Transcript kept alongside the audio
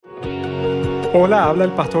Hola, habla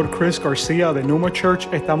el pastor Chris García de Numa Church.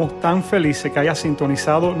 Estamos tan felices que hayas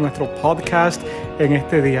sintonizado nuestro podcast en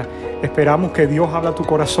este día. Esperamos que Dios hable a tu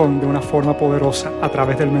corazón de una forma poderosa a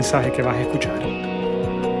través del mensaje que vas a escuchar.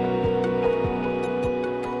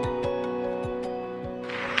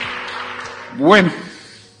 Bueno,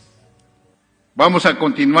 vamos a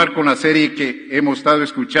continuar con la serie que hemos estado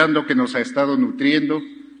escuchando, que nos ha estado nutriendo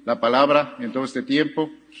la palabra en todo este tiempo,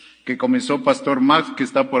 que comenzó Pastor Max, que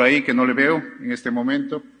está por ahí, que no le veo en este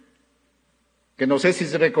momento, que no sé si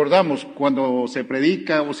recordamos cuando se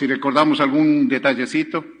predica o si recordamos algún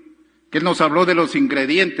detallecito, que él nos habló de los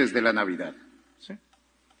ingredientes de la Navidad. ¿Sí?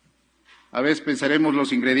 A veces pensaremos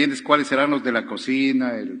los ingredientes, cuáles serán los de la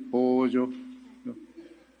cocina, el pollo, ¿no?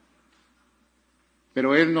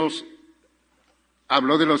 Pero él nos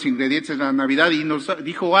habló de los ingredientes de la Navidad y nos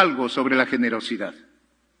dijo algo sobre la generosidad.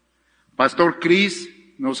 Pastor Chris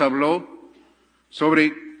nos habló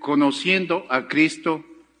sobre conociendo a Cristo,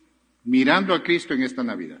 mirando a Cristo en esta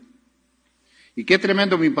Navidad. Y qué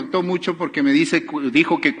tremendo, me impactó mucho porque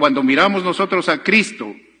dijo que cuando miramos nosotros a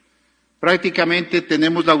Cristo, prácticamente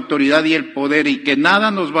tenemos la autoridad y el poder y que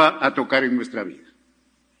nada nos va a tocar en nuestra vida.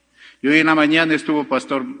 Y hoy en la mañana estuvo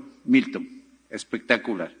Pastor Milton,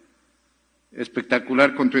 espectacular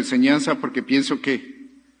con tu enseñanza, porque pienso que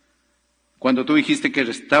cuando tú dijiste que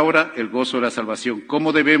restaura el gozo de la salvación,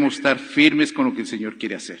 ¿cómo debemos estar firmes con lo que el Señor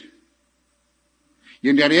quiere hacer? Y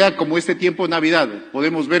en realidad, como este tiempo de Navidad,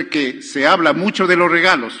 podemos ver que se habla mucho de los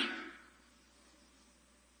regalos.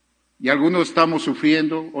 Y algunos estamos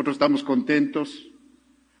sufriendo, otros estamos contentos,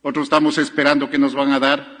 otros estamos esperando que nos van a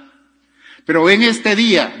dar. Pero en este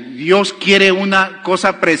día, Dios quiere una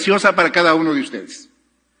cosa preciosa para cada uno de ustedes.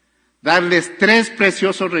 Darles 3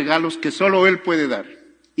 preciosos regalos que solo Él puede dar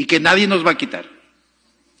y que nadie nos va a quitar.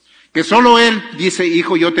 Que solo Él dice,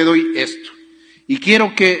 hijo, yo te doy esto. Y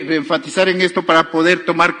quiero enfatizar en esto para poder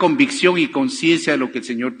tomar convicción y conciencia de lo que el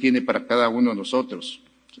Señor tiene para cada uno de nosotros.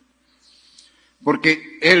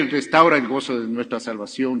 Porque Él restaura el gozo de nuestra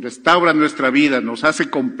salvación, restaura nuestra vida, nos hace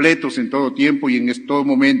completos en todo tiempo y en todo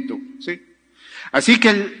momento. ¿Sí? Así que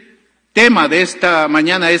el tema de esta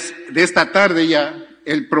mañana de esta tarde ya,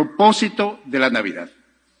 el propósito de la Navidad.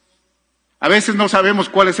 A veces no sabemos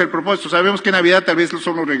cuál es el propósito, sabemos que Navidad tal vez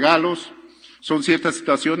son los regalos, son ciertas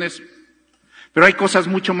situaciones, pero hay cosas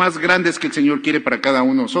mucho más grandes que el Señor quiere para cada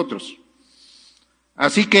uno de nosotros.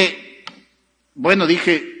 Así que, bueno,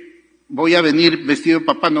 dije, voy a venir vestido de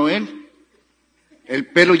Papá Noel, el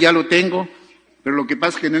pelo ya lo tengo, pero lo que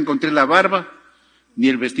pasa es que no encontré la barba, ni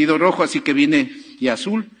el vestido rojo, así que vine de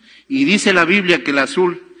azul, y dice la Biblia que el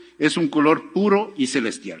azul es un color puro y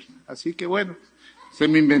celestial. Así que bueno, se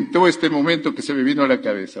me inventó este momento que se me vino a la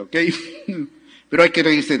cabeza, ¿ok? Pero hay que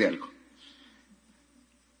reírse de algo.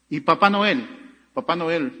 Y Papá Noel,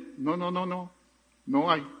 no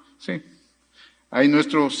hay, sí. Hay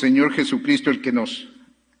nuestro Señor Jesucristo el que nos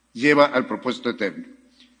lleva al propósito eterno.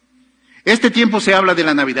 Este tiempo se habla de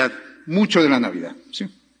la Navidad, mucho de la Navidad, sí.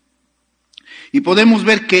 Y podemos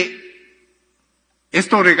ver que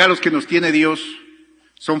estos regalos que nos tiene Dios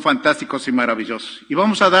son fantásticos y maravillosos. Y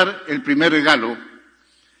vamos a dar el primer regalo,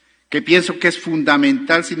 que pienso que es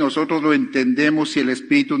fundamental si nosotros lo entendemos, si el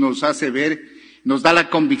Espíritu nos hace ver, nos da la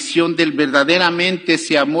convicción del verdaderamente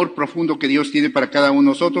ese amor profundo que Dios tiene para cada uno de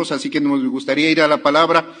nosotros. Así que nos gustaría ir a la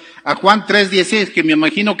palabra, a Juan 3:16, que me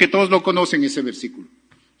imagino que todos lo conocen ese versículo.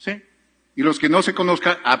 ¿Sí? Y los que no se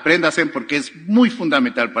conozcan, apréndanse porque es muy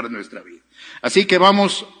fundamental para nuestra vida. Así que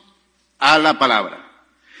vamos a la palabra.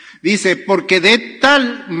 Dice, porque de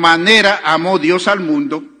tal manera amó Dios al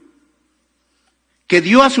mundo, que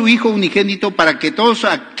dio a su Hijo unigénito para que todos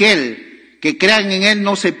aquel que crean en Él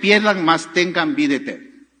no se pierdan, mas tengan vida eterna.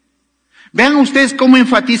 Vean ustedes cómo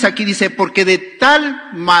enfatiza aquí, dice, porque de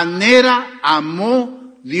tal manera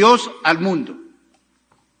amó Dios al mundo.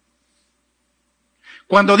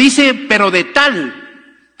 Cuando dice, pero de tal,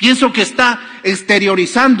 pienso que está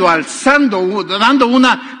exteriorizando, alzando, dando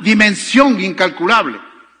una dimensión incalculable.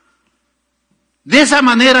 De esa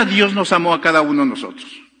manera Dios nos amó a cada uno de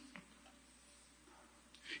nosotros.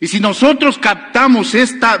 Y si nosotros captamos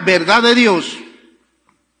esta verdad de Dios,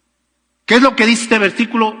 ¿qué es lo que dice este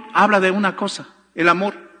versículo? Habla de una cosa, el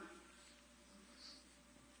amor.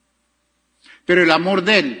 Pero el amor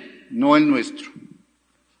de Él, no el nuestro.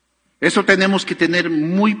 Eso tenemos que tener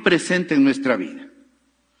muy presente en nuestra vida.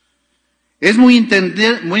 Es muy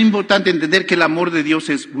importante entender que el amor de Dios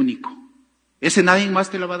es único. Ese nadie más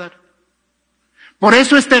te lo va a dar. Por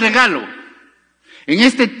eso este regalo. En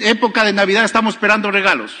esta época de Navidad estamos esperando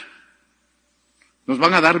regalos. Nos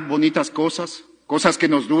van a dar bonitas cosas que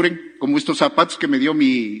nos duren, como estos zapatos que me dio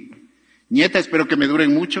mi nieta, espero que me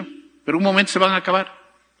duren mucho. pero un momento se van a acabar.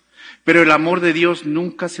 Pero el amor de Dios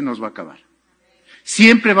nunca se nos va a acabar.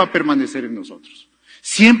 Siempre va a permanecer en nosotros.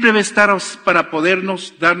 Siempre va a estar para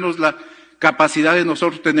podernos, darnos la capacidad de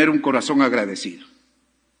nosotros tener un corazón agradecido.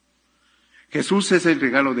 Jesús es el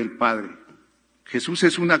regalo del Padre. Jesús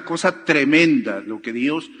es una cosa tremenda lo que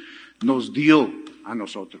Dios nos dio a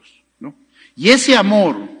nosotros, ¿no? Y ese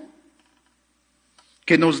amor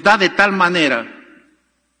que nos da de tal manera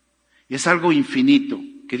es algo infinito,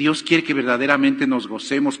 que Dios quiere que verdaderamente nos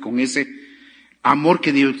gocemos con ese amor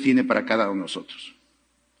que Dios tiene para cada uno de nosotros.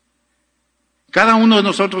 Cada uno de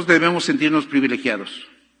nosotros debemos sentirnos privilegiados.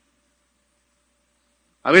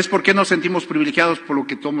 A veces, ¿por qué nos sentimos privilegiados? Por lo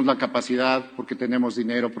que tenemos la capacidad, porque tenemos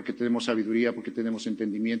dinero, porque tenemos sabiduría, porque tenemos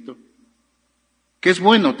entendimiento. Que es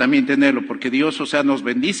bueno también tenerlo, porque Dios, nos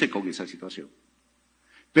bendice con esa situación.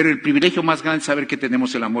 Pero el privilegio más grande es saber que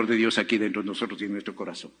tenemos el amor de Dios aquí dentro de nosotros y en nuestro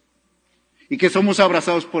corazón. Y que somos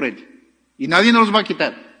abrazados por Él. Y nadie nos va a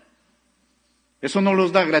quitar. Eso nos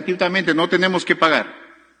los da gratuitamente, no tenemos que pagar.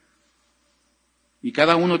 Y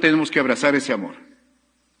cada uno tenemos que abrazar ese amor.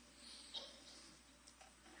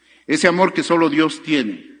 Ese amor que solo Dios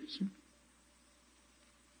tiene. ¿Sí?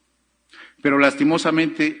 Pero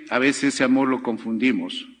lastimosamente a veces ese amor lo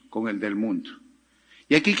confundimos con el del mundo.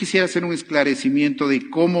 Y aquí quisiera hacer un esclarecimiento de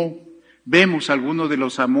cómo vemos algunos de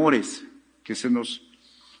los amores que se nos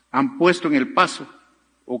han puesto en el paso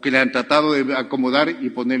o que le han tratado de acomodar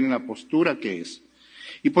y poner en la postura que es.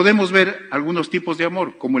 Y podemos ver algunos tipos de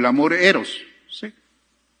amor, como el amor eros. ¿Sí?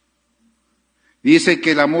 Dice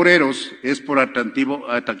que el amor eros es por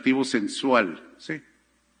atractivo sensual, ¿sí?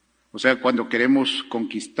 O sea, cuando queremos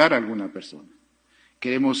conquistar a alguna persona,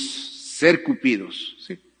 queremos ser cupidos,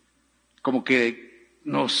 ¿sí? Como que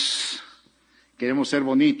queremos ser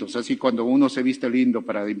bonitos, así cuando uno se viste lindo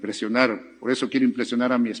para impresionar, por eso quiero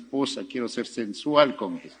impresionar a mi esposa, quiero ser sensual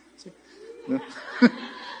con ella, ¿sí? ¿No?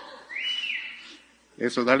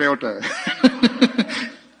 Eso, dale otra.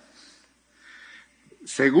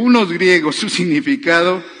 Según los griegos, su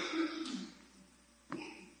significado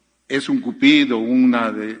es un cupido,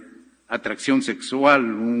 una atracción sexual,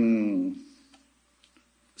 un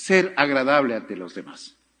ser agradable ante los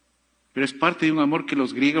demás. Pero es parte de un amor que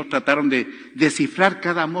los griegos trataron de descifrar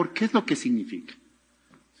cada amor. ¿Qué es lo que significa?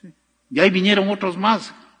 ¿Sí? Y ahí vinieron otros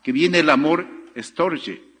más, que viene el amor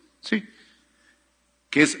storge, ¿sí?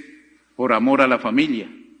 Que es por amor a la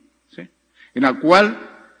familia, ¿sí? En la cual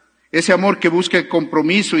ese amor que busca el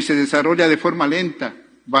compromiso y se desarrolla de forma lenta,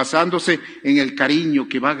 basándose en el cariño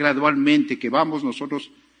que va gradualmente, que vamos nosotros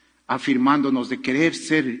afirmándonos de querer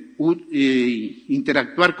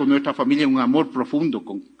interactuar con nuestra familia en un amor profundo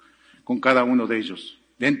con cada uno de ellos,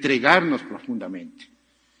 de entregarnos profundamente.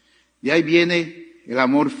 Y ahí viene el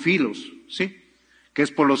amor filos, ¿sí? Que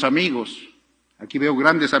es por los amigos. Aquí veo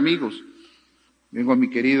grandes amigos. Vengo a mi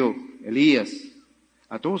querido Elías.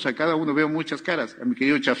 A todos, a cada uno veo muchas caras. A mi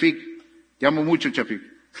querido Chafik, te amo mucho, Chafik.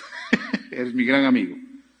 Eres mi gran amigo.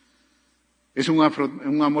 Es un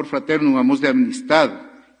amor fraterno, un amor de amistad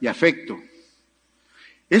y afecto.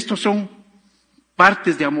 Estos son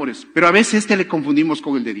partes de amores, pero a veces le confundimos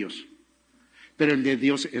con el de Dios. Pero el de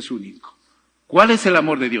Dios es único. ¿Cuál es el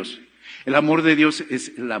amor de Dios? El amor de Dios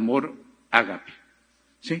es el amor ágape,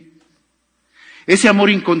 ¿sí? Ese amor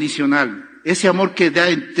incondicional. Ese amor que da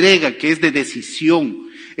entrega, que es de decisión.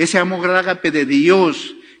 Ese amor ágape de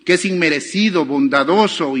Dios, que es inmerecido,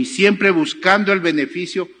 bondadoso y siempre buscando el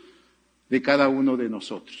beneficio de cada uno de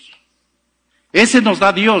nosotros. Ese nos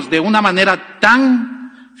da Dios de una manera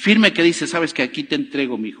tan firme que dice, sabes que aquí te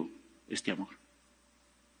entrego, mi hijo, este amor.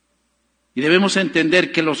 Y debemos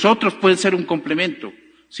entender que los otros pueden ser un complemento,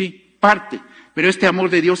 sí, parte, pero este amor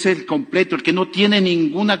de Dios es el completo, el que no tiene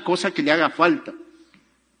ninguna cosa que le haga falta.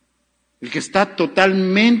 El que está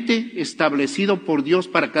totalmente establecido por Dios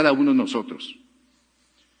para cada uno de nosotros.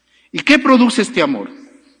 ¿Y qué produce este amor?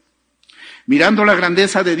 Mirando la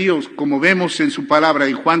grandeza de Dios, como vemos en su palabra,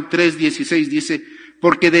 en Juan 3:16 dice,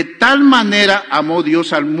 porque de tal manera amó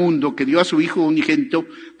Dios al mundo que dio a su Hijo unigénito,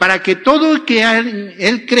 para que todo el que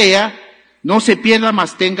Él crea no se pierda,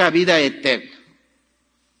 mas tenga vida eterna.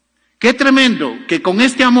 Qué tremendo que con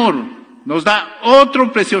este amor nos da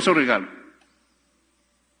otro precioso regalo.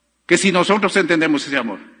 Que si nosotros entendemos ese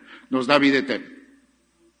amor, nos da vida eterna.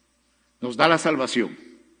 Nos da la salvación.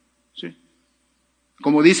 ¿Sí?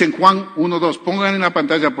 Como dice en Juan 1:2, pongan en la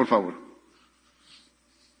pantalla por favor.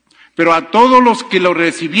 Pero a todos los que lo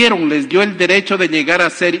recibieron les dio el derecho de llegar a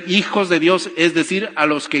ser hijos de Dios, es decir, a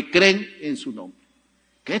los que creen en su nombre.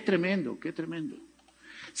 Qué tremendo, qué tremendo.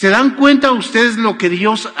 ¿Se dan cuenta ustedes lo que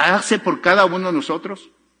Dios hace por cada uno de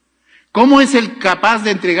nosotros? ¿Cómo es Él capaz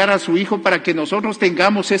de entregar a su Hijo para que nosotros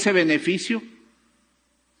tengamos ese beneficio?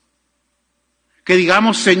 Que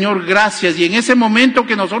digamos, Señor, gracias. Y en ese momento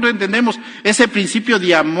que nosotros entendemos ese principio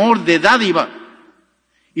de amor, de dádiva,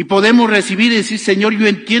 y podemos recibir y decir, Señor, yo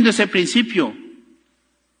entiendo ese principio,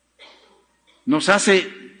 nos hace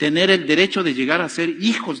tener el derecho de llegar a ser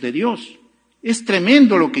hijos de Dios. Es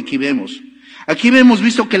tremendo lo que aquí vemos. Aquí hemos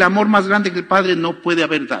visto que el amor más grande que el Padre no puede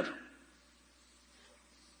haber dado.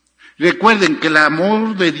 Recuerden que el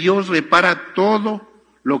amor de Dios repara todo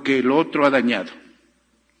lo que el otro ha dañado.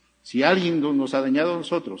 Si alguien nos ha dañado a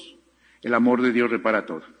nosotros, el amor de Dios repara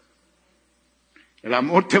todo. El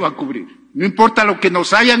amor te va a cubrir. No importa lo que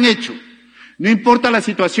nos hayan hecho, no importa la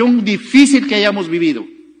situación difícil que hayamos vivido.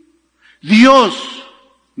 Dios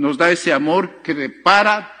nos da ese amor que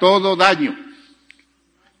repara todo daño.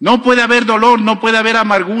 No puede haber dolor, no puede haber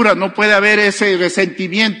amargura, no puede haber ese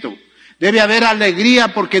resentimiento. Debe haber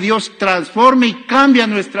alegría porque Dios transforma y cambia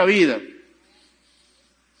nuestra vida.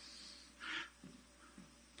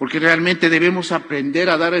 Porque realmente debemos aprender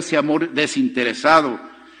a dar ese amor desinteresado,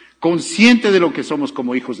 consciente de lo que somos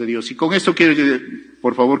como hijos de Dios. Y con esto quiero,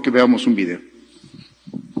 por favor, que veamos un video.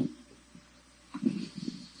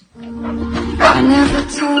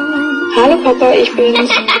 Hallo Papa, ich bin's.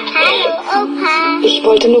 Hallo Opa. Ich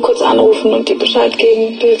wollte nur kurz anrufen und dir Bescheid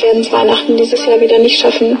geben. Wir werden es Weihnachten dieses Jahr wieder nicht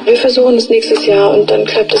schaffen. Wir versuchen es nächstes Jahr und dann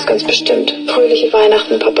klappt es ganz bestimmt. Fröhliche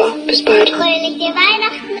Weihnachten, Papa. Bis bald. Fröhliche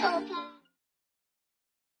Weihnachten, Opa.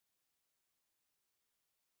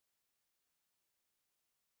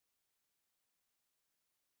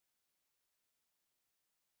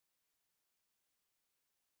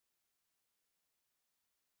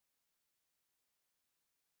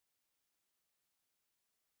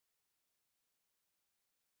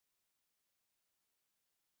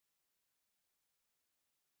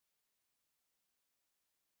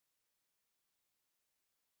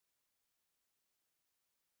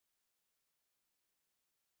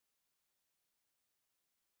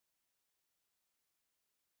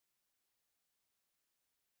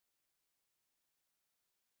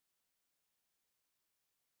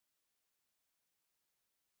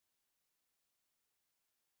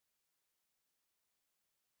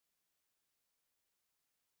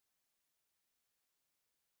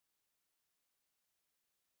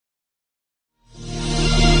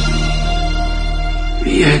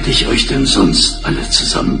 Wie hätte ich euch denn sonst alle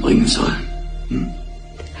zusammenbringen sollen?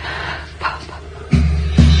 Papa.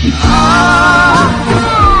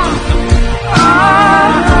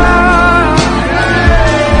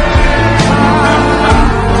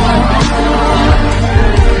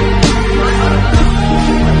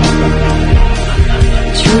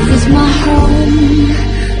 Truth is my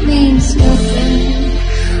home, means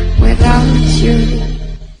nothing without you.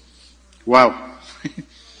 Wow.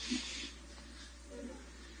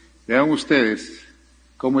 Vean ustedes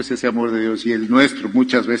cómo es ese amor de Dios y el nuestro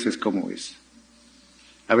muchas veces cómo es.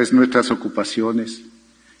 A veces nuestras ocupaciones,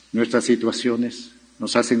 nuestras situaciones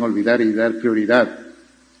nos hacen olvidar y dar prioridad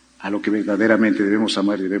a lo que verdaderamente debemos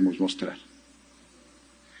amar y debemos mostrar.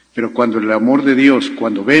 Pero cuando el amor de Dios,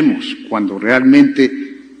 cuando vemos, cuando realmente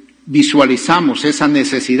visualizamos esa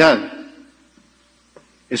necesidad,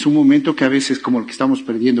 es un momento que a veces como el que estamos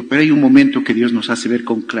perdiendo, pero hay un momento que Dios nos hace ver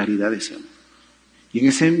con claridad ese amor. Y en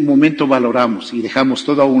ese momento valoramos y dejamos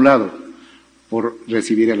todo a un lado por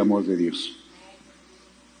recibir el amor de Dios.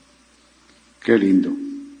 Qué lindo.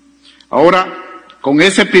 Ahora, con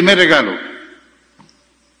ese primer regalo,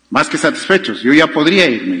 más que satisfechos, yo ya podría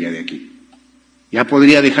irme ya de aquí. Ya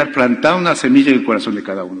podría dejar plantada una semilla en el corazón de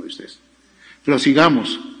cada uno de ustedes. Pero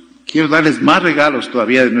sigamos. Quiero darles más regalos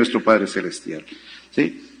todavía de nuestro Padre Celestial.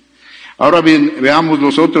 ¿Sí? Ahora bien, veamos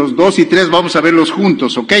los otros 2 y 3, vamos a verlos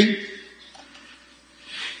juntos, ¿ok?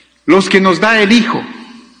 Los que nos da el Hijo.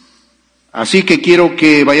 Así que quiero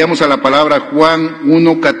que vayamos a la palabra Juan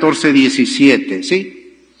 1, 14, 17,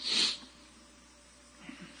 ¿sí?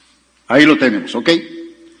 Ahí lo tenemos, ¿ok?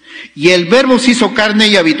 Y el Verbo se hizo carne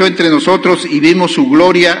y habitó entre nosotros y vimos su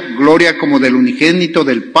gloria, gloria como del unigénito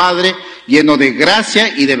del Padre, lleno de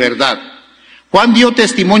gracia y de verdad. Juan dio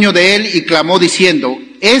testimonio de él y clamó diciendo,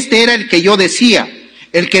 este era el que yo decía,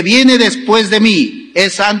 el que viene después de mí,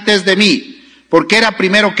 es antes de mí, porque era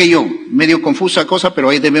primero que yo. Medio confusa cosa, pero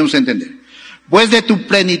ahí debemos entender. Pues de tu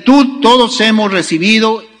plenitud todos hemos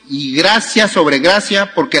recibido y gracia sobre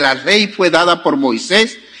gracia, porque la ley fue dada por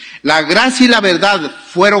Moisés, la gracia y la verdad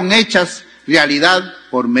fueron hechas realidad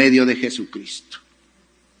por medio de Jesucristo.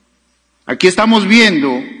 Aquí estamos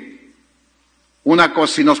viendo una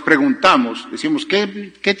cosa, si nos preguntamos, decimos,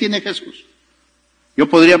 ¿qué tiene Jesús? Yo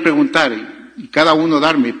podría preguntar y cada uno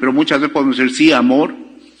darme, pero muchas veces podemos decir, sí, amor,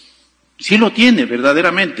 Sí lo tiene,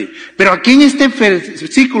 verdaderamente. Pero aquí en este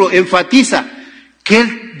versículo enfatiza que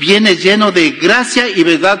Él viene lleno de gracia y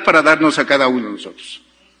verdad para darnos a cada uno de nosotros.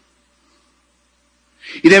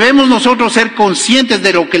 Y debemos nosotros ser conscientes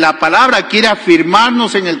de lo que la palabra quiere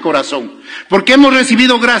afirmarnos en el corazón. Porque hemos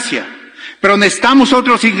recibido gracia, pero necesitamos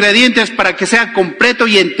otros ingredientes para que sea completo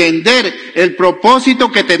y entender el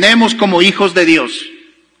propósito que tenemos como hijos de Dios.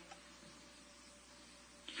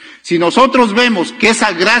 Si nosotros vemos que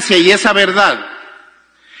esa gracia y esa verdad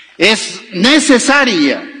es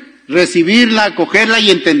necesaria recibirla, acogerla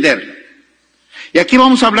y entenderla. Y aquí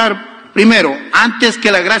vamos a hablar primero, antes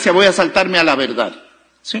que la gracia voy a saltarme a la verdad.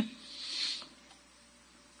 ¿Sí?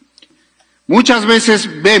 Muchas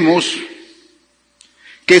veces vemos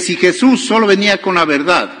que si Jesús solo venía con la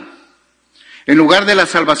verdad, en lugar de la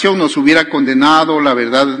salvación nos hubiera condenado, la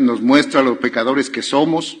verdad nos muestra los pecadores que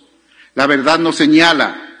somos, la verdad nos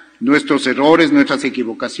señala nuestros errores, nuestras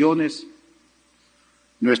equivocaciones,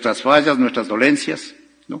 nuestras fallas, nuestras dolencias,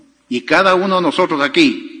 ¿no? Y cada uno de nosotros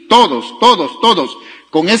aquí, todos,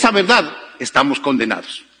 con esa verdad estamos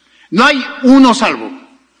condenados. No hay uno salvo.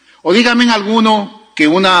 O dígame en alguno que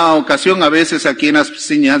una ocasión a veces aquí en las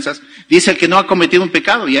enseñanzas dice que no ha cometido un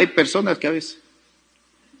pecado, y hay personas que a veces.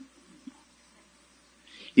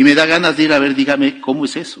 Y me da ganas de ir a ver, dígame, ¿cómo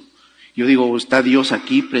es eso? Yo digo, ¿está Dios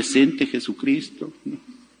aquí presente, Jesucristo?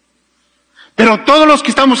 Pero todos los que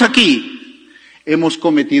estamos aquí hemos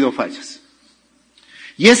cometido fallas.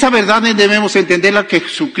 Y esa verdad debemos entenderla, que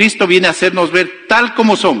Jesucristo viene a hacernos ver tal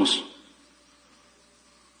como somos.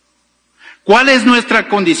 ¿Cuál es nuestra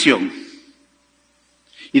condición?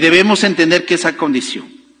 Y debemos entender que esa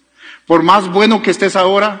condición, por más bueno que estés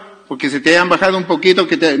ahora, porque se te hayan bajado un poquito,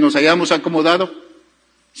 que nos hayamos acomodado,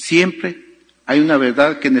 siempre hay una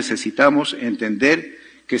verdad que necesitamos entender,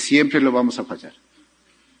 que siempre lo vamos a fallar.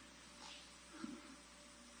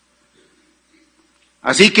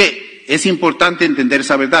 Así que es importante entender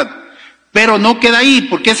esa verdad, pero no queda ahí,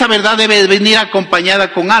 porque esa verdad debe venir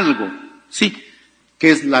acompañada con algo, ¿sí? Que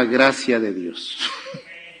es la gracia de Dios.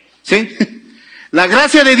 ¿Sí? La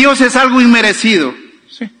gracia de Dios es algo inmerecido.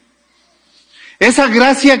 ¿Sí? Esa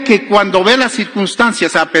gracia que cuando ve las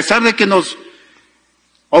circunstancias, a pesar de que nos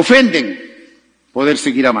ofenden, poder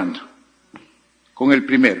seguir amando. Con el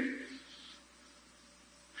primero.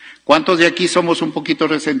 ¿Cuántos de aquí somos un poquito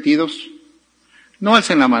resentidos? No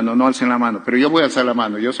alcen la mano, pero yo voy a alzar la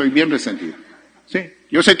mano, yo soy bien resentido. ¿Sí?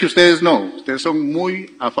 Yo sé que ustedes no, ustedes son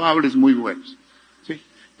muy afables, muy buenos. ¿Sí?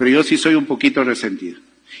 Pero yo sí soy un poquito resentido.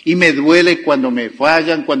 Y me duele cuando me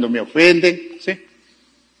fallan, cuando me ofenden. ¿Sí?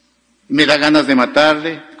 Me da ganas de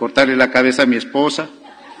matarle, cortarle la cabeza a mi esposa.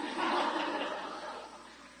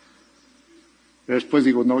 Pero después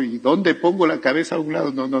digo, no, ¿y dónde pongo la cabeza a un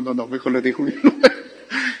lado? No, mejor le dejo.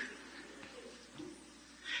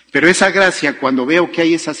 Pero esa gracia, cuando veo que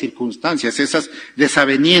hay esas circunstancias, esas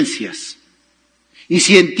desavenencias, y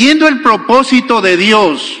si entiendo el propósito de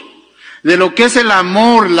Dios, de lo que es el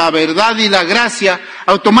amor, la verdad y la gracia,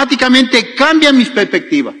 automáticamente cambia mi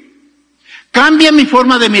perspectiva, cambia mi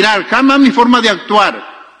forma de mirar, cambia mi forma de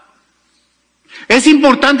actuar. Es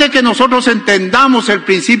importante que nosotros entendamos el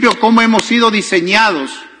principio, cómo hemos sido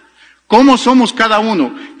diseñados, cómo somos cada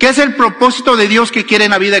uno, qué es el propósito de Dios que quiere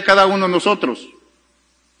en la vida de cada uno de nosotros.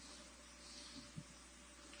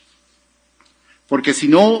 Porque si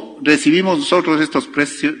no recibimos nosotros estos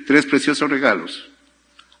tres preciosos regalos,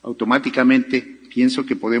 automáticamente pienso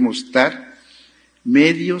que podemos estar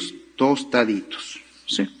medios tostaditos.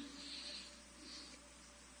 ¿Sí?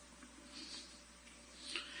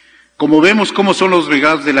 Como vemos cómo son los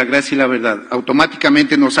regalos de la gracia y la verdad,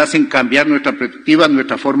 automáticamente nos hacen cambiar nuestra perspectiva,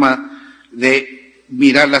 nuestra forma de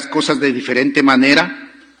mirar las cosas de diferente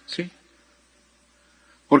manera. ¿Sí?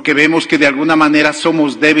 Porque vemos que de alguna manera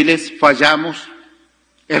somos débiles, fallamos,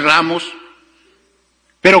 erramos,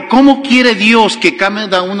 pero ¿cómo quiere Dios que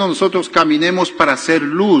cada uno de nosotros caminemos para hacer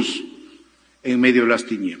luz en medio de las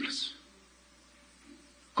tinieblas?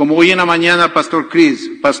 Como hoy en la mañana Pastor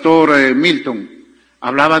Milton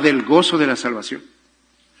hablaba del gozo de la salvación.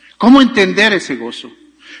 ¿Cómo entender ese gozo?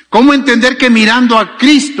 ¿Cómo entender que mirando a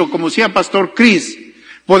Cristo, como decía Pastor Chris,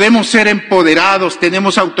 podemos ser empoderados,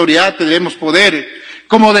 tenemos autoridad, tenemos poder?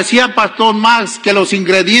 Como decía Pastor Max, que los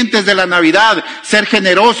ingredientes de la Navidad, ser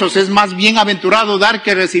generosos, es más bienaventurado dar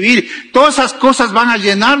que recibir. Todas esas cosas van a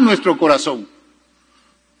llenar nuestro corazón.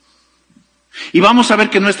 Y vamos a ver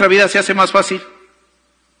que nuestra vida se hace más fácil.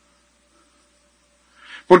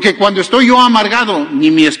 Porque cuando estoy yo amargado,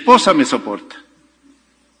 ni mi esposa me soporta.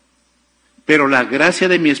 Pero la gracia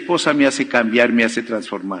de mi esposa me hace cambiar, me hace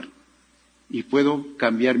transformar. Y puedo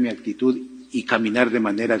cambiar mi actitud y caminar de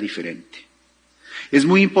manera diferente. Es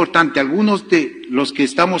muy importante. Algunos de los que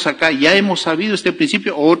estamos acá ya hemos sabido este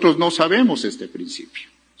principio, otros no sabemos este principio.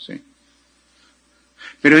 ¿Sí?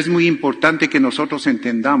 Pero es muy importante que nosotros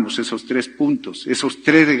entendamos esos 3 puntos, esos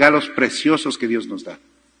 3 regalos preciosos que Dios nos da.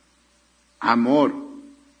 Amor,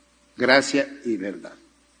 gracia y verdad.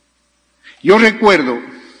 Yo recuerdo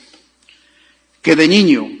que de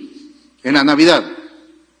niño, en la Navidad,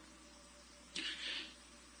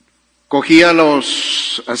 hacía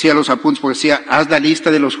los apuntes porque decía, haz la lista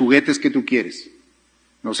de los juguetes que tú quieres.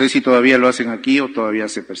 No sé si todavía lo hacen aquí o todavía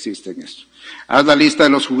se persiste en esto. Haz la lista de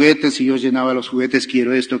los juguetes y yo llenaba los juguetes,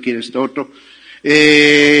 quiero esto otro.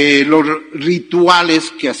 Los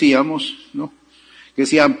rituales que hacíamos, ¿no? Que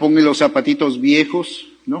decían, ponle los zapatitos viejos,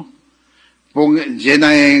 ¿no?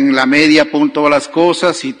 Llena en la media, pon todas las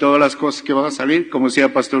cosas y todas las cosas que van a salir, como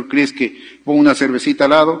decía Pastor Chris, que pon una cervecita al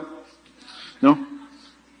lado, ¿no?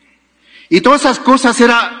 Y todas esas cosas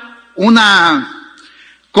era una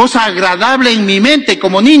cosa agradable en mi mente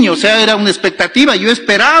como niño, o sea, era una expectativa, yo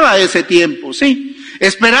esperaba ese tiempo, sí,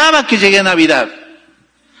 esperaba que llegue Navidad.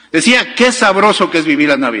 Decía, qué sabroso que es vivir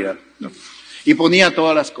la Navidad, ¿no? Y ponía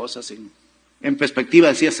todas las cosas en perspectiva,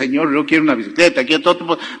 decía, Señor, yo quiero una bicicleta, quiero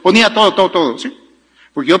todo, ponía todo, ¿sí?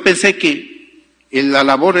 Porque yo pensé que la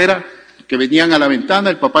labor era que venían a la ventana,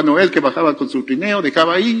 el Papá Noel que bajaba con su trineo,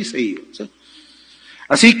 dejaba ahí y se iba, ¿sí?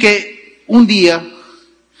 Así que un día,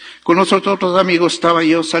 con los otros amigos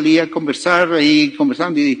salía a conversar ahí,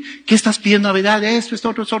 conversando, y ¿qué estás pidiendo Navidad? Esto,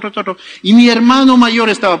 otro. Y mi hermano mayor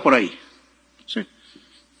estaba por ahí, ¿sí?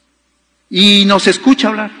 Y nos escucha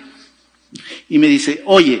hablar, y me dice,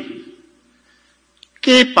 oye,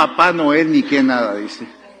 ¿qué Papá Noel ni qué nada? Dice,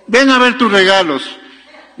 ven a ver tus regalos.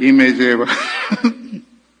 Y me lleva.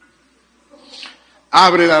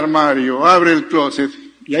 Abre el armario, abre el closet.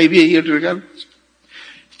 Y ahí vi el regalo.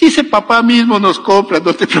 Dice, papá mismo nos compra,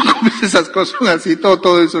 no te preocupes, esas cosas son así,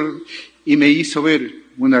 todo eso. Y me hizo ver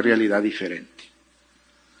una realidad diferente.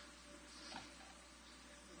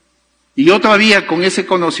 Y yo todavía con ese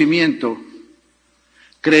conocimiento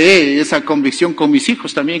creé esa convicción con mis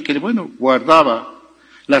hijos también, que bueno, guardaba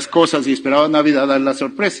las cosas y esperaba Navidad dar la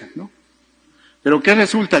sorpresa, ¿no? Pero ¿qué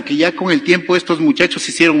resulta? Que ya con el tiempo estos muchachos se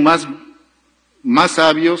hicieron más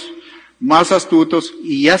sabios, más astutos,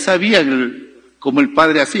 y ya sabían como el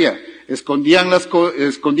padre hacía. Escondía las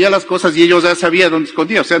cosas y ellos ya sabían dónde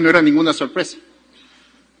escondía, o sea, no era ninguna sorpresa.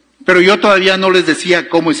 Pero yo todavía no les decía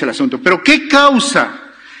cómo es el asunto. Pero ¿qué causa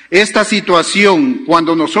esta situación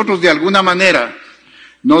cuando nosotros de alguna manera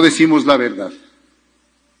no decimos la verdad?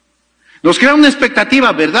 Nos crea una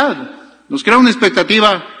expectativa, ¿verdad? Nos crea una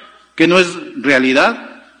expectativa que no es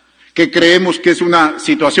realidad, que creemos que es una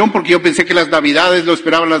situación, porque yo pensé que las Navidades, lo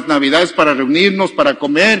esperaban las Navidades para reunirnos, para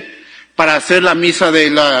comer, para hacer la misa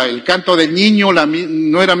el canto del niño,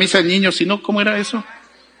 no era misa del niño, sino, ¿cómo era eso?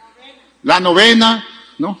 La novena,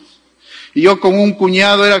 ¿no? Y yo con un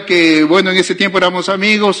cuñado era que, bueno, en ese tiempo éramos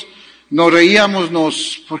amigos, nos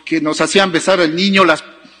reíamos, porque nos hacían besar al niño las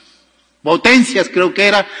potencias, creo que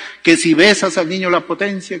era, que si besas al niño la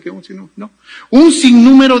potencia, que no. Un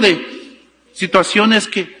sinnúmero de situaciones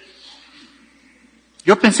que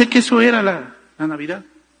yo pensé que eso era la Navidad.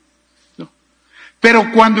 No.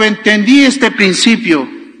 Pero cuando entendí este principio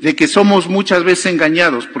de que somos muchas veces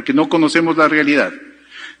engañados porque no conocemos la realidad,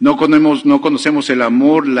 no conocemos el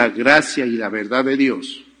amor, la gracia y la verdad de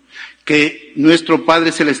Dios, que nuestro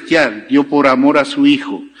Padre Celestial dio por amor a su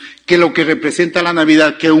Hijo, que lo que representa la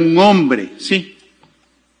Navidad, que un hombre, sí,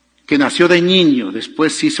 que nació de niño,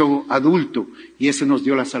 después se hizo adulto y ese nos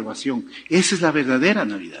dio la salvación. Esa es la verdadera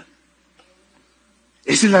Navidad.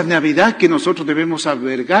 Esa es la Navidad que nosotros debemos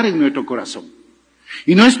albergar en nuestro corazón.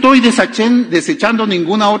 Y no estoy desechando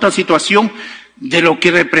ninguna otra situación de lo que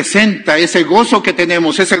representa ese gozo que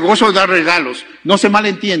tenemos, ese gozo de dar regalos. No se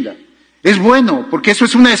malentienda. Es bueno, porque eso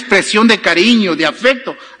es una expresión de cariño, de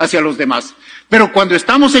afecto hacia los demás. Pero cuando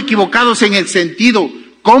estamos equivocados en el sentido,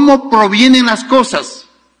 cómo provienen las cosas,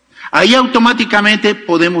 ahí automáticamente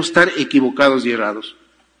podemos estar equivocados y errados.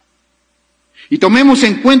 Y tomemos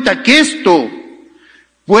en cuenta que esto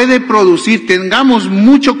puede producir, tengamos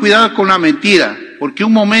mucho cuidado con la mentira, porque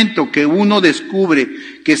un momento que uno descubre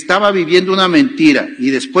que estaba viviendo una mentira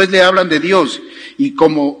y después le hablan de Dios y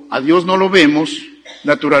como a Dios no lo vemos,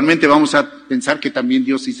 naturalmente vamos a pensar que también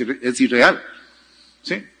Dios es irreal.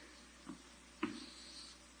 ¿Sí?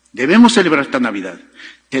 Debemos celebrar esta Navidad.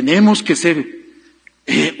 Tenemos que ser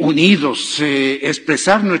unidos,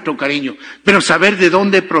 expresar nuestro cariño, pero saber de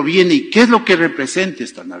dónde proviene y qué es lo que representa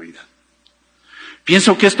esta Navidad.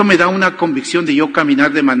 Pienso que esto me da una convicción de yo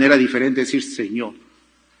caminar de manera diferente, decir, Señor,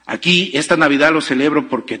 aquí esta Navidad lo celebro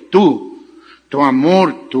porque tú Tu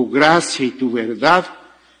amor, tu gracia y tu verdad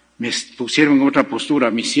me pusieron en otra postura,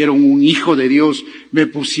 me hicieron un hijo de Dios, me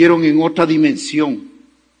pusieron en otra dimensión.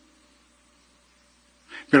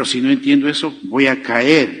 Pero si no entiendo eso, voy a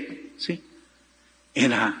caer, ¿sí?,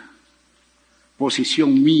 en la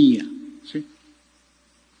posición mía, ¿sí?,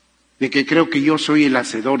 de que creo que yo soy el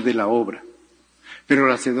hacedor de la obra. Pero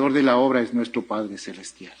el hacedor de la obra es nuestro Padre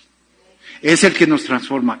Celestial. Es el que nos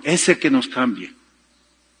transforma, es el que nos cambia.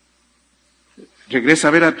 Regresa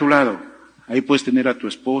a ver a tu lado. Ahí puedes tener a tu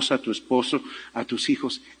esposa, a tu esposo, a tus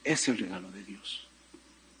hijos. Es el regalo de Dios.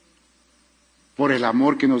 Por el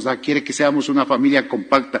amor que nos da, quiere que seamos una familia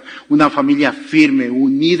compacta, una familia firme,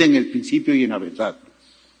 unida en el principio y en la verdad.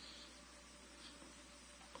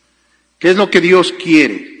 ¿Qué es lo que Dios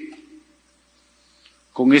quiere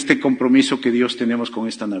con este compromiso que Dios tenemos con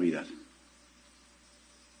esta Navidad?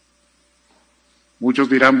 Muchos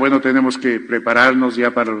dirán, bueno, tenemos que prepararnos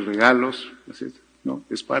ya para los regalos. No,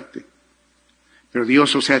 es parte. Pero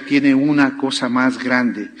Dios, tiene una cosa más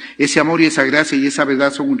grande. Ese amor y esa gracia y esa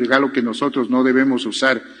verdad son un regalo que nosotros no debemos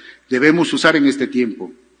usar. Debemos usar en este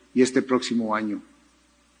tiempo y este próximo año.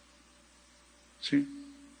 ¿Sí?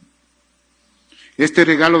 Este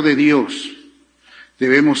regalo de Dios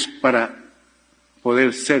debemos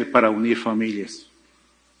poder ser para unir familias.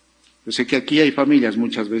 Yo sé que aquí hay familias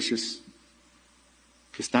muchas veces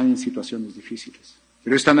que están en situaciones difíciles.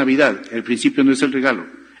 Pero esta Navidad, el principio no es el regalo,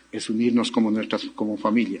 es unirnos como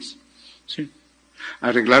familias. ¿Sí?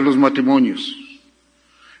 Arreglar los matrimonios,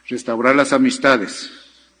 restaurar las amistades,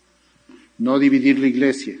 no dividir la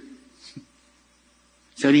iglesia,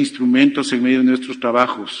 ser instrumentos en medio de nuestros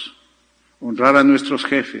trabajos, honrar a nuestros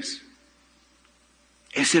jefes.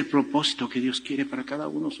 Es el propósito que Dios quiere para cada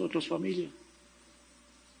uno de nosotros, familia.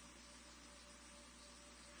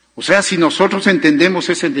 Si nosotros entendemos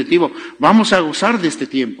ese objetivo, vamos a gozar de este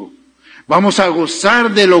tiempo. Vamos a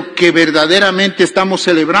gozar de lo que verdaderamente estamos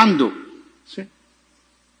celebrando. ¿Sí?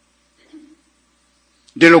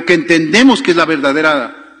 De lo que entendemos que es la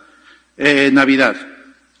verdadera Navidad.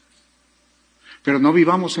 Pero no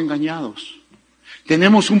vivamos engañados.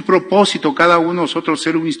 Tenemos un propósito, cada uno de nosotros,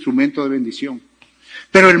 ser un instrumento de bendición.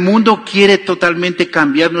 Pero el mundo quiere totalmente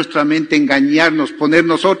cambiar nuestra mente, engañarnos,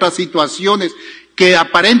 ponernos otras situaciones que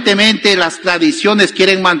aparentemente las tradiciones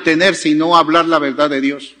quieren mantenerse y no hablar la verdad de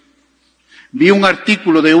Dios. Vi un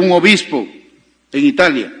artículo de un obispo en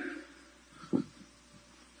Italia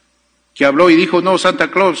que habló y dijo, no,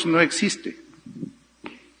 Santa Claus no existe.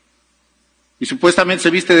 Y supuestamente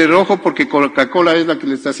se viste de rojo porque Coca-Cola es la que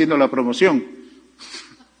le está haciendo la promoción.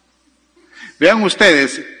 Vean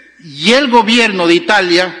ustedes, y el gobierno de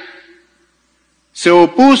Italia se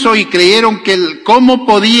opuso y creyeron que cómo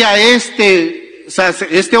podía este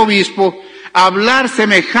obispo hablar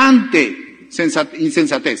semejante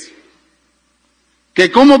insensatez.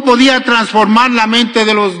 Que cómo podía transformar la mente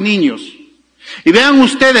de los niños. Y vean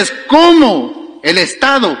ustedes cómo el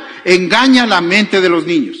Estado engaña la mente de los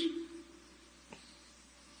niños.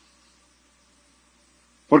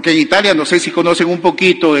 Porque en Italia, no sé si conocen un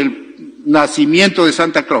poquito el nacimiento de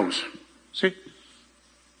Santa Claus. ¿Sí?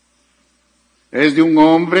 Es de un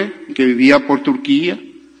hombre que vivía por Turquía.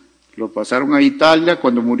 Lo pasaron a Italia,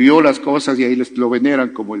 cuando murió las cosas y ahí lo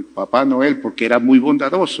veneran como el Papá Noel porque era muy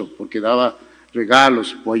bondadoso, porque daba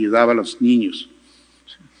regalos o ayudaba a los niños.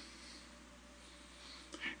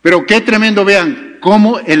 Pero qué tremendo, vean,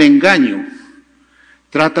 cómo el engaño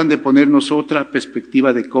tratan de ponernos otra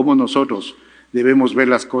perspectiva de cómo nosotros debemos ver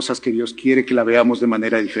las cosas que Dios quiere que la veamos de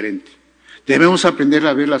manera diferente. Debemos aprender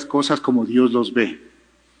a ver las cosas como Dios los ve.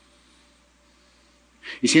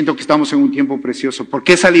 Y siento que estamos en un tiempo precioso,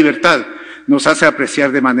 porque esa libertad nos hace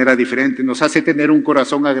apreciar de manera diferente, nos hace tener un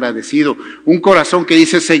corazón agradecido, un corazón que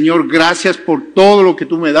dice, Señor, gracias por todo lo que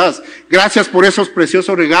tú me das, gracias por esos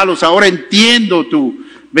preciosos regalos, ahora entiendo tu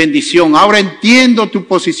bendición, ahora entiendo tu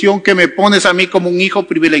posición que me pones a mí como un hijo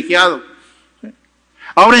privilegiado,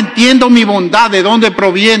 ahora entiendo mi bondad, de dónde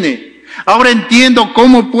proviene, ahora entiendo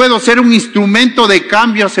cómo puedo ser un instrumento de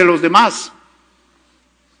cambio hacia los demás.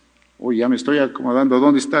 Uy, ya me estoy acomodando.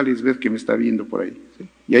 ¿Dónde está Lisbeth que me está viendo por ahí? ¿Sí?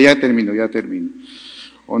 Ya termino.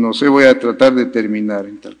 O no sé, voy a tratar de terminar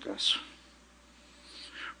en tal caso.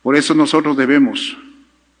 Por eso nosotros debemos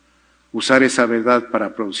usar esa verdad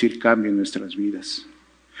para producir cambio en nuestras vidas.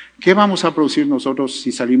 ¿Qué vamos a producir nosotros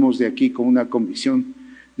si salimos de aquí con una convicción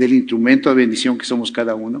del instrumento de bendición que somos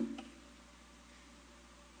cada uno?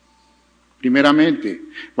 Primeramente,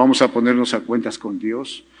 vamos a ponernos a cuentas con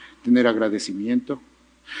Dios, tener agradecimiento.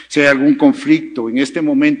 Si hay algún conflicto, en este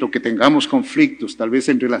momento que tengamos conflictos, tal vez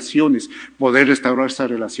en relaciones, poder restaurar esas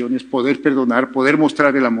relaciones, poder perdonar, poder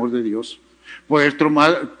mostrar el amor de Dios, poder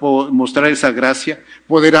mostrar esa gracia,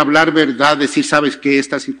 poder hablar verdad, decir, sabes que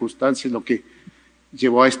esta circunstancia es lo que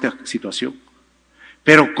llevó a esta situación.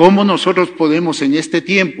 Pero ¿cómo nosotros podemos en este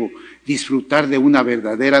tiempo disfrutar de una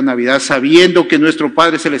verdadera Navidad sabiendo que nuestro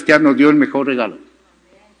Padre Celestial nos dio el mejor regalo?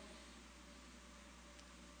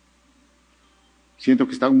 Siento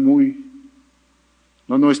que están muy...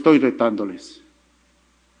 No estoy retándoles.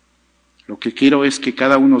 Lo que quiero es que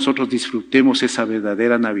cada uno de nosotros disfrutemos esa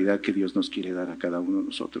verdadera Navidad que Dios nos quiere dar a cada uno de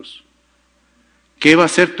nosotros. ¿Qué va a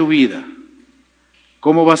ser tu vida?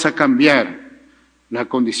 ¿Cómo vas a cambiar la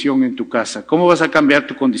condición en tu casa? ¿Cómo vas a cambiar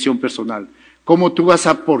tu condición personal? ¿Cómo tú vas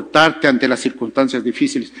a portarte ante las circunstancias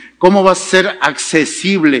difíciles? ¿Cómo vas a ser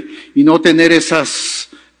accesible y no tener esos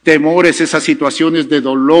temores, esas situaciones de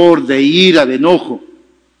dolor, de ira, de enojo?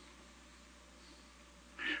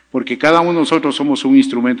 Porque cada uno de nosotros somos un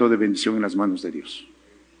instrumento de bendición en las manos de Dios.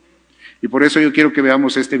 Y por eso yo quiero que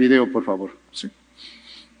veamos este video, por favor. ¿Sí?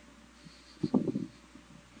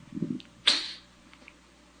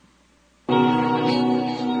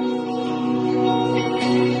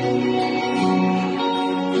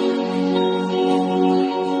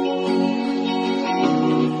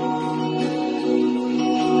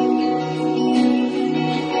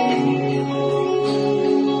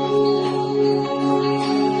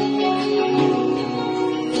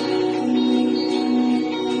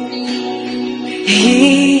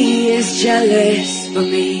 He is jealous for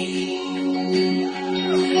me.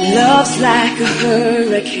 Love's like a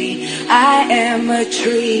hurricane. I am a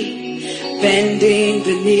tree bending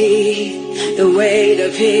beneath the weight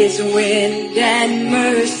of his wind and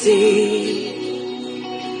mercy.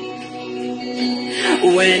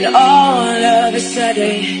 When all of a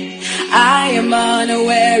sudden I am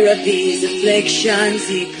unaware of these afflictions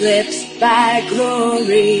eclipsed by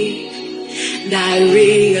glory, and I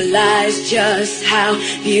realize just how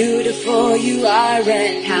beautiful you are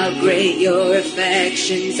and how great your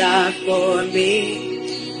affections are for me.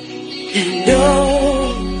 And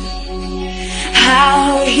oh,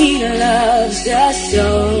 how he loves us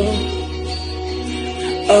so.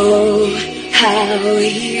 Oh, how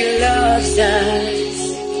he loves us.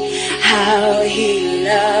 How he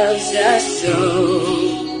loves us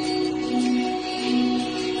so.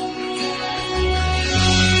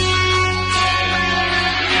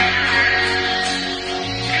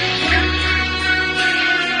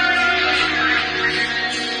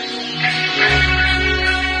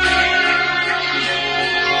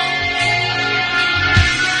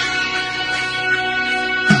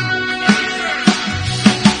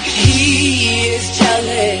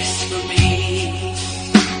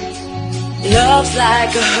 Love's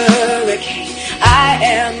like a hurricane. I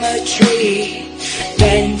am a tree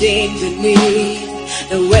bending beneath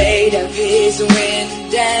the weight of his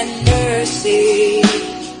wind and mercy.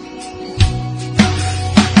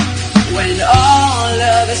 When all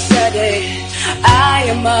of a sudden I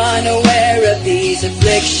am unaware of these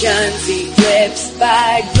afflictions eclipsed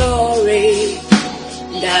by glory,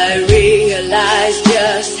 and I realize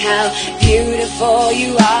just how beautiful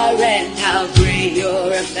you are and how great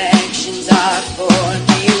your affections are for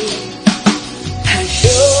me. And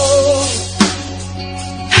oh,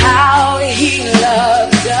 how he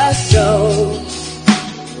loves us so.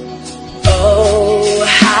 Oh,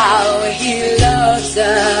 how he loves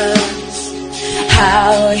us.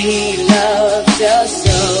 How he loves us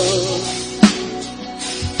so.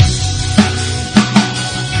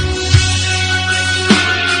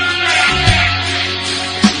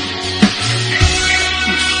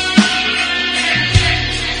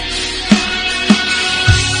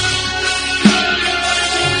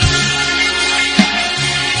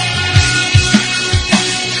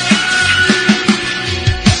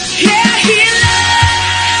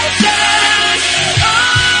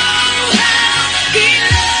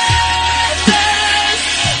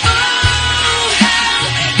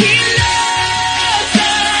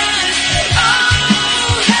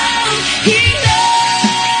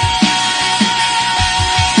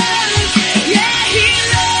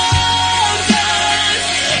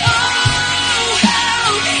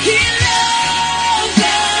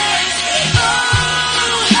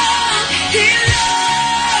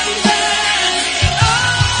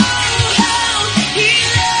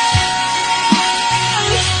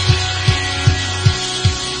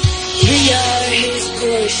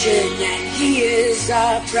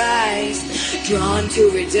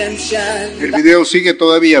 El video sigue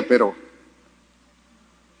todavía, pero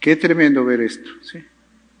qué tremendo ver esto, ¿sí?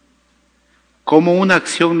 Cómo una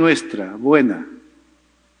acción nuestra, buena,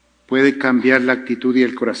 puede cambiar la actitud y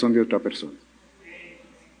el corazón de otra persona.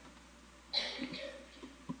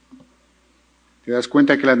 ¿Te das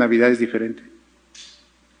cuenta que la Navidad es diferente?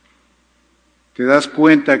 Te das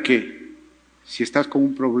cuenta que si estás con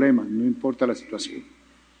un problema, no importa la situación.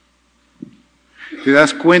 Te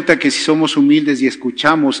das cuenta que si somos humildes y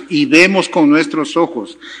escuchamos y vemos con nuestros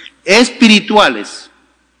ojos espirituales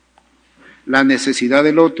la necesidad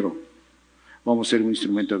del otro, vamos a ser un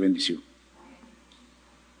instrumento de bendición.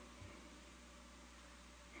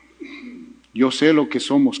 Yo sé lo que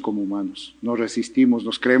somos como humanos. Nos resistimos,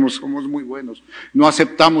 nos creemos, somos muy buenos. No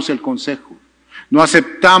aceptamos el consejo, no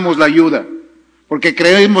aceptamos la ayuda, porque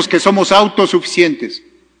creemos que somos autosuficientes.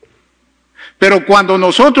 Pero cuando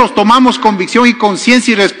nosotros tomamos convicción y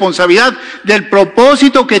conciencia y responsabilidad del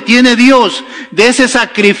propósito que tiene Dios, de ese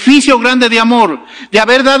sacrificio grande de amor, de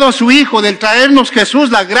haber dado a su Hijo, de traernos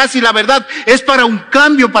Jesús, la gracia y la verdad, es para un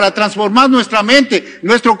cambio, para transformar nuestra mente,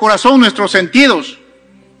 nuestro corazón, nuestros sentidos.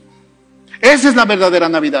 Esa es la verdadera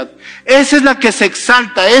Navidad. Esa es la que se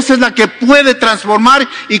exalta, esa es la que puede transformar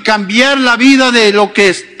y cambiar la vida de lo que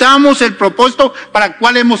estamos, el propósito para el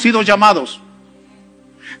cual hemos sido llamados.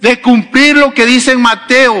 De cumplir lo que dice en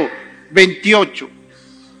Mateo 28,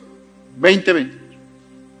 20.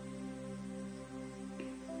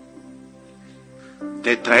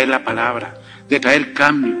 De traer la palabra, de traer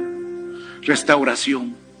cambio,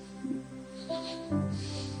 restauración.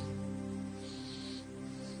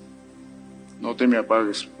 No te me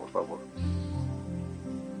apagues, por favor,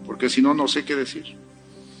 porque si no, no sé qué decir.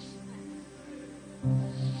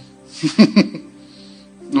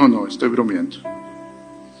 No, estoy bromeando.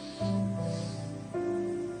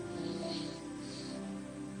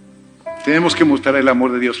 Tenemos que mostrar el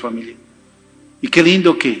amor de Dios, familia. Y qué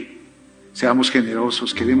lindo que seamos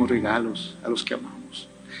generosos, que demos regalos a los que amamos,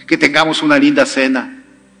 que tengamos una linda cena,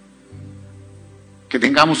 que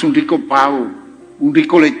tengamos un rico pavo, un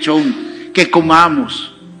rico lechón, que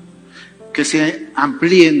comamos, que se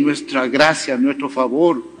amplíe nuestra gracia, nuestro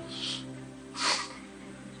favor.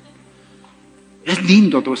 Es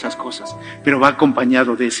lindo todas esas cosas, pero va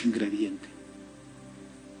acompañado de ese ingrediente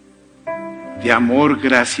de amor,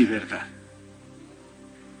 gracia y verdad.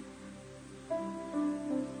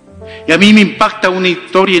 Y a mí me impacta una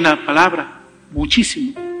historia en la palabra,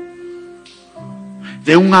 muchísimo,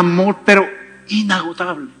 de un amor pero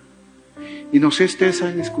inagotable. Y no sé si ustedes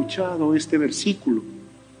han escuchado este versículo.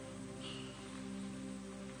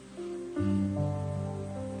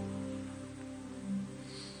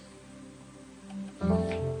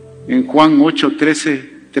 En Juan 8,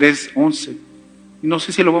 13, 3, 11. Y no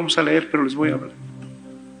sé si lo vamos a leer, pero les voy a hablar.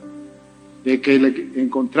 De que le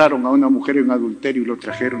encontraron a una mujer en adulterio y lo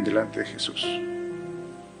trajeron delante de Jesús.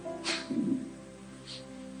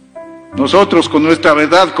 Nosotros con nuestra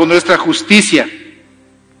verdad, con nuestra justicia,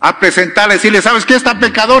 a presentarle, decirle, ¿sabes qué? Esta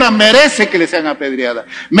pecadora merece que le sean apedreada,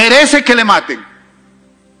 merece que le maten.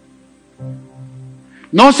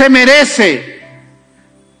 No se merece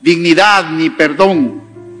dignidad ni perdón,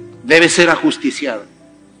 debe ser ajusticiada.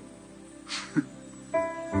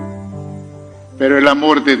 Pero el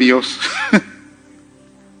amor de Dios,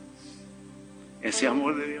 ese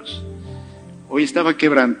amor de Dios, hoy estaba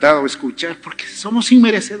quebrantado a escuchar, porque somos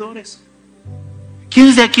inmerecedores.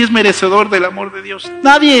 ¿Quién de aquí es merecedor del amor de Dios?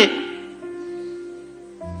 Nadie.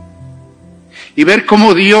 Y ver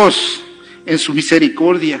cómo Dios, en su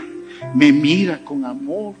misericordia, me mira con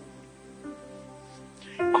amor,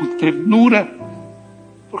 con ternura,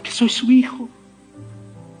 porque soy su hijo.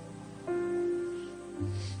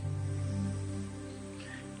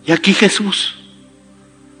 Y aquí Jesús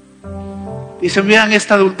dice, vean,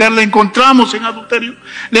 esta adulteria la encontramos en adulterio,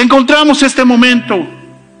 le encontramos este momento.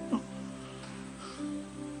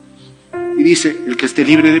 Y dice, el que esté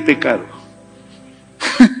libre de pecado,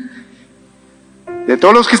 de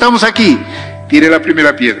todos los que estamos aquí, tire la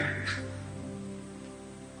primera piedra.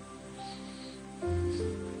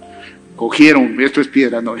 Cogieron, esto es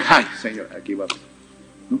piedra, no, ay Señor, aquí vamos.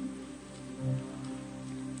 ¿No?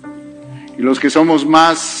 Y los que somos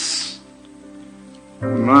más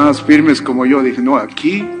firmes como yo, dije, no,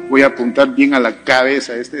 aquí voy a apuntar bien a la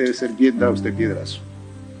cabeza, este debe ser bien dado este piedrazo.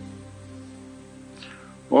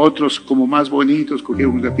 Otros, como más bonitos,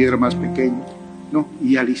 cogieron una piedra más pequeña, no,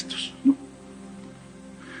 y ya listos, no.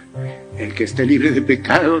 El que esté libre de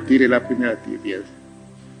pecado, tire la primera piedra.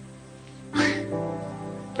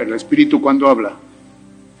 Pero el Espíritu, cuando habla,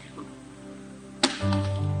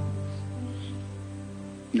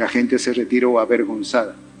 la gente se retiró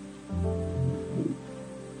avergonzada.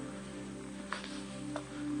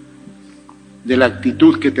 De la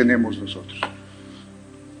actitud que tenemos nosotros.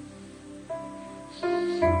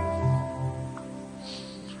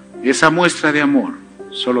 Esa muestra de amor,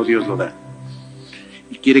 solo Dios lo da.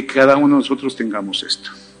 Y quiere que cada uno de nosotros tengamos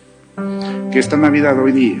esto. Que esta Navidad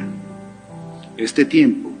hoy día, este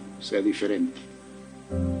tiempo, sea diferente.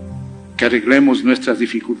 que arreglemos nuestras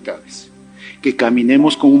dificultades, que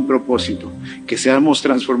caminemos con un propósito, que seamos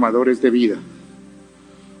transformadores de vida,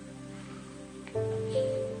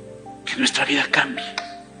 que nuestra vida cambie.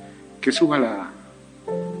 Que suba la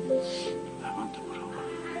banda, por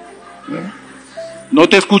favor. No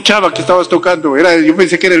te escuchaba que estabas tocando, yo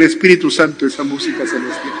pensé que era el Espíritu Santo, esa música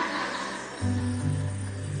celestial.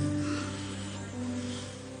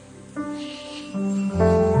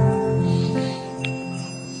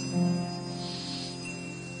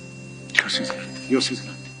 Dios es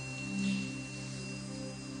grande.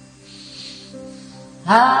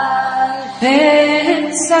 Al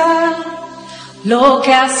pensar lo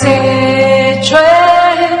que has hecho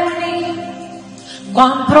en mí,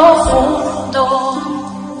 cuán profundo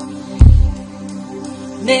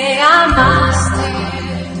me amaste,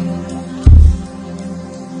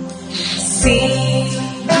 sin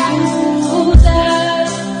duda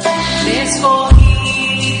me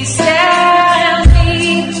escogiste a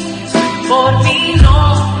mí por mi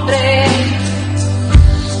nombre,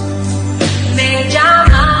 me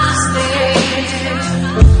llamaste.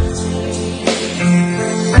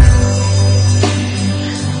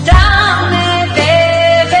 Dame de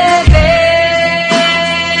beber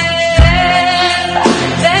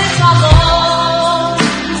de tu amor,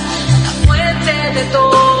 la fuente de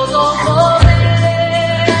todo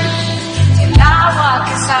poder, el agua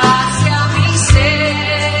que sacia mi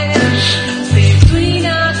ser, de tu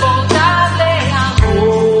inagotable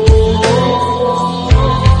amor.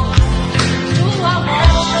 Tu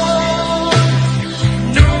amor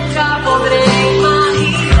nunca podré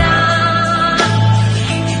imaginar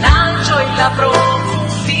el ancho y la profundidad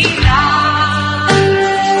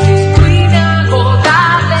de tu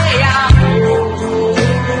inagotable amor.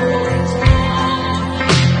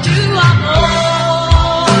 Tu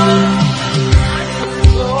amor,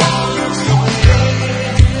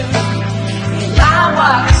 el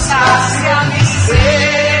agua que sacia mi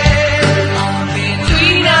ser, de tu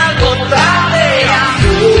inagotable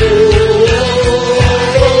amor.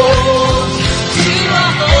 Tu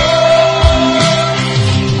amor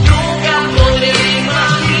nunca podré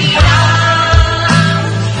imaginar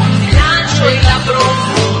el ancho y la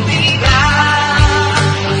profundidad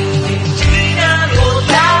de tu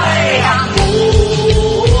inagotable amor.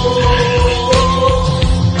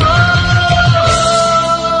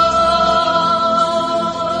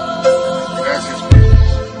 Gracias, Padre.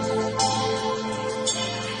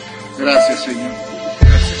 Gracias, Señor.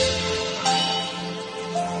 Gracias.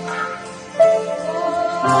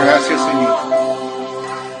 Gracias, Señor.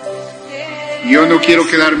 Yo no quiero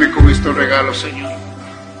quedarme con estos regalos, Señor.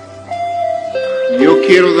 Yo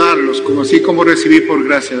quiero darlos, como así como recibí por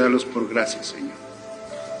gracia, darlos por gracia, Señor.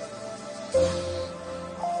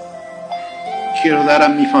 Quiero dar a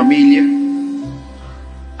mi familia,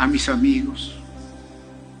 a mis amigos,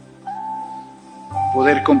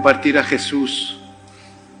 poder compartir a Jesús,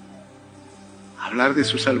 hablar de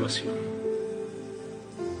su salvación.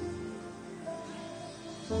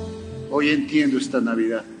 Hoy entiendo esta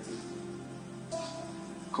Navidad,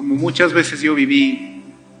 como muchas veces yo viví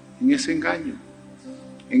en ese engaño,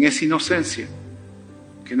 en esa inocencia,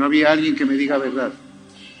 que no había alguien que me diga verdad.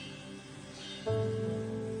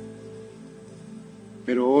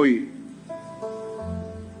 Pero hoy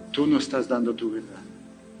tú no estás dando tu verdad.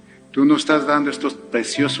 Tú no estás dando estos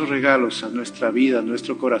preciosos regalos a nuestra vida, a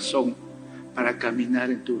nuestro corazón, para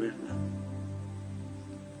caminar en tu verdad.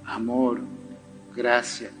 Amor,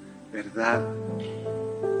 gracia, verdad.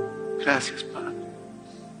 Gracias, Padre.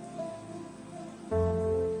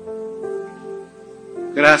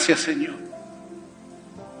 Gracias, Señor.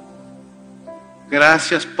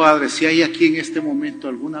 Gracias, Padre. Si hay aquí en este momento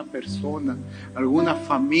alguna persona, alguna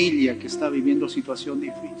familia que está viviendo situación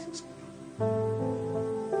difícil, Señor,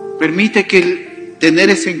 permite que tener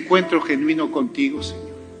ese encuentro genuino contigo,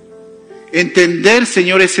 Señor. Entender,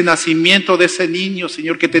 Señor, ese nacimiento de ese niño,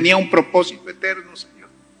 Señor, que tenía un propósito eterno, Señor.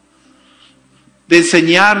 De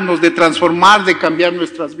enseñarnos, de transformar, de cambiar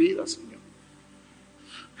nuestras vidas, Señor.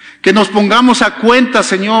 Que nos pongamos a cuenta,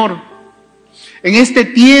 Señor, en este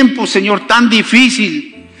tiempo, Señor, tan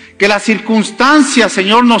difícil, que las circunstancias,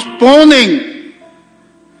 Señor, nos ponen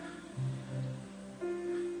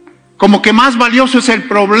como que más valioso es el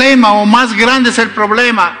problema o más grande es el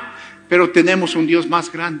problema, pero tenemos un Dios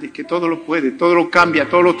más grande que todo lo puede, todo lo cambia,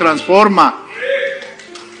 todo lo transforma.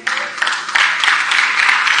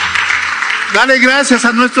 Dale gracias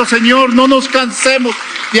a nuestro Señor, no nos cansemos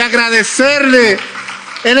de agradecerle.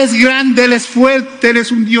 Él es grande, Él es fuerte, Él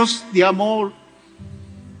es un Dios de amor.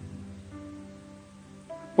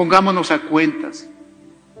 Pongámonos a cuentas.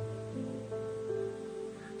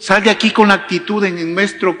 Sal de aquí con la actitud en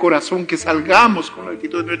nuestro corazón, que salgamos con la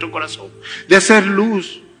actitud en nuestro corazón, de hacer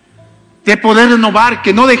luz, de poder renovar,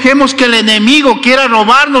 que no dejemos que el enemigo quiera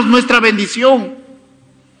robarnos nuestra bendición,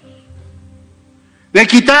 de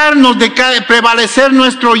quitarnos, de prevalecer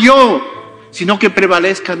nuestro yo, sino que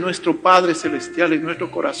prevalezca nuestro Padre Celestial en nuestro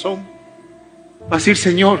corazón. Va a decir: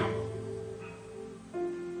 Señor,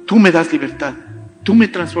 tú me das libertad, tú me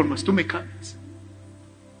transformas, tú me cambias.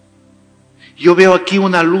 Yo veo aquí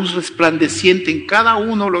una luz resplandeciente en cada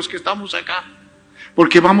uno de los que estamos acá,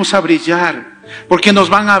 porque vamos a brillar, porque nos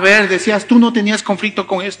van a ver. Decías: tú no tenías conflicto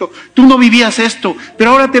con esto, tú no vivías esto,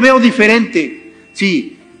 pero ahora te veo diferente.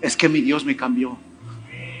 Sí, es que mi Dios me cambió.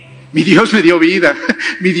 Mi Dios me dio vida.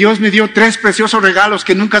 Mi Dios me dio 3 preciosos regalos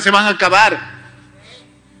que nunca se van a acabar,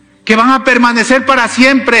 que van a permanecer para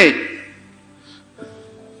siempre.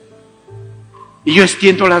 Y yo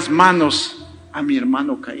extiendo las manos a mi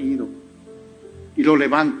hermano caído y lo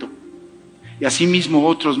levanto, y así mismo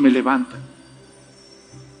otros me levantan.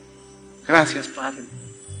 Gracias, Padre.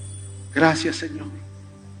 Gracias, Señor.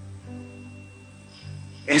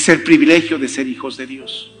 Es el privilegio de ser hijos de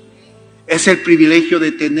Dios. Es el privilegio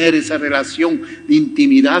de tener esa relación de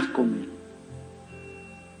intimidad con Él.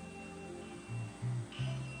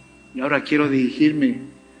 Y ahora quiero dirigirme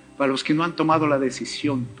para los que no han tomado la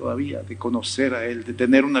decisión todavía de conocer a Él, de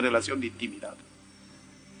tener una relación de intimidad.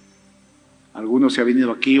 Algunos se han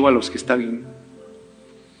venido aquí, o a los que están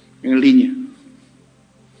en línea.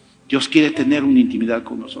 Dios quiere tener una intimidad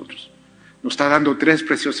con nosotros. Nos está dando 3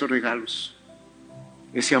 preciosos regalos: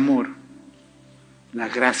 ese amor, la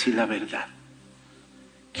gracia y la verdad.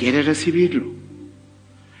 ¿Quiere recibirlo?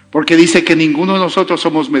 Porque dice que ninguno de nosotros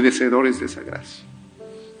somos merecedores de esa gracia,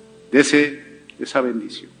 de esa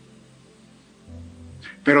bendición.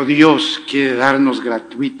 Pero Dios quiere darnos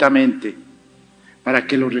gratuitamente para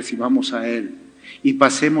que lo recibamos a Él y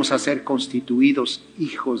pasemos a ser constituidos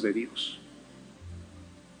hijos de Dios.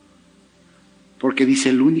 Porque dice: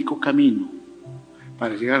 el único camino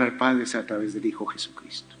para llegar al Padre es a través del Hijo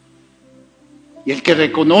Jesucristo. Y el que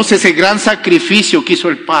reconoce ese gran sacrificio que hizo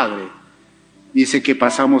el Padre, dice que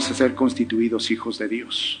pasamos a ser constituidos hijos de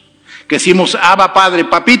Dios. Que decimos: Abba, Padre,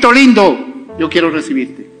 papito lindo, yo quiero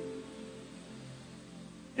recibirte.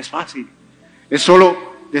 Es fácil. Es solo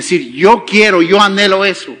decir: yo quiero, yo anhelo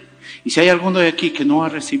eso. Y si hay alguno de aquí que no ha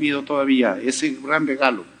recibido todavía ese gran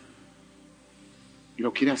regalo y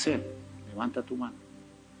lo quiere hacer, levanta tu mano.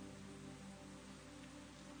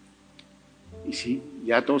 Y si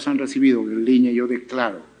ya todos han recibido en línea, yo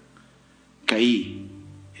declaro que ahí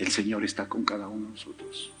el Señor está con cada uno de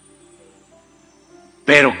nosotros.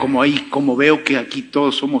 Pero como veo que aquí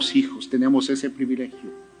todos somos hijos, tenemos ese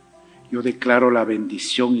privilegio, yo declaro la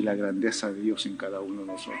bendición y la grandeza de Dios en cada uno de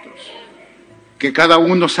nosotros. Que cada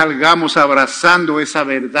uno salgamos abrazando esa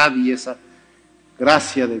verdad y esa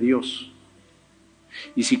gracia de Dios.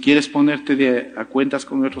 Y si quieres ponerte a cuentas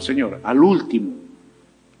con nuestro Señor, al último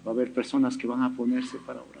va a haber personas que van a ponerse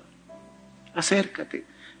para orar. Acércate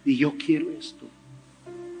y: yo quiero esto.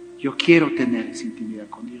 Yo quiero tener esa intimidad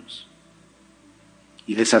con Dios.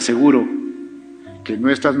 Y les aseguro que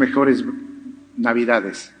nuestras mejores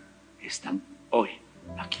Navidades están hoy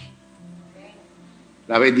aquí.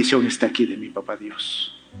 La bendición está aquí de mi Papá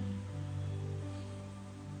Dios.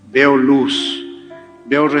 Veo luz,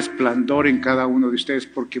 veo resplandor en cada uno de ustedes,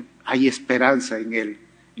 porque hay esperanza en Él.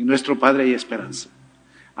 En nuestro Padre hay esperanza.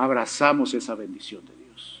 Abrazamos esa bendición de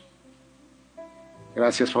Dios.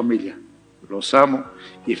 Gracias, familia. Los amo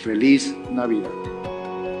y feliz Navidad.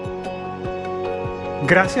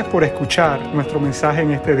 Gracias por escuchar nuestro mensaje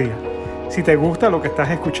en este día. Si te gusta lo que estás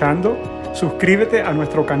escuchando, suscríbete a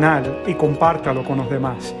nuestro canal y compártalo con los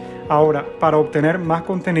demás. Ahora, para obtener más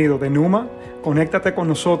contenido de Numa, conéctate con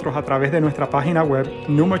nosotros a través de nuestra página web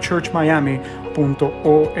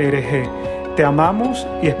numachurchmiami.org. Te amamos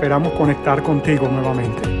y esperamos conectar contigo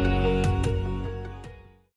nuevamente.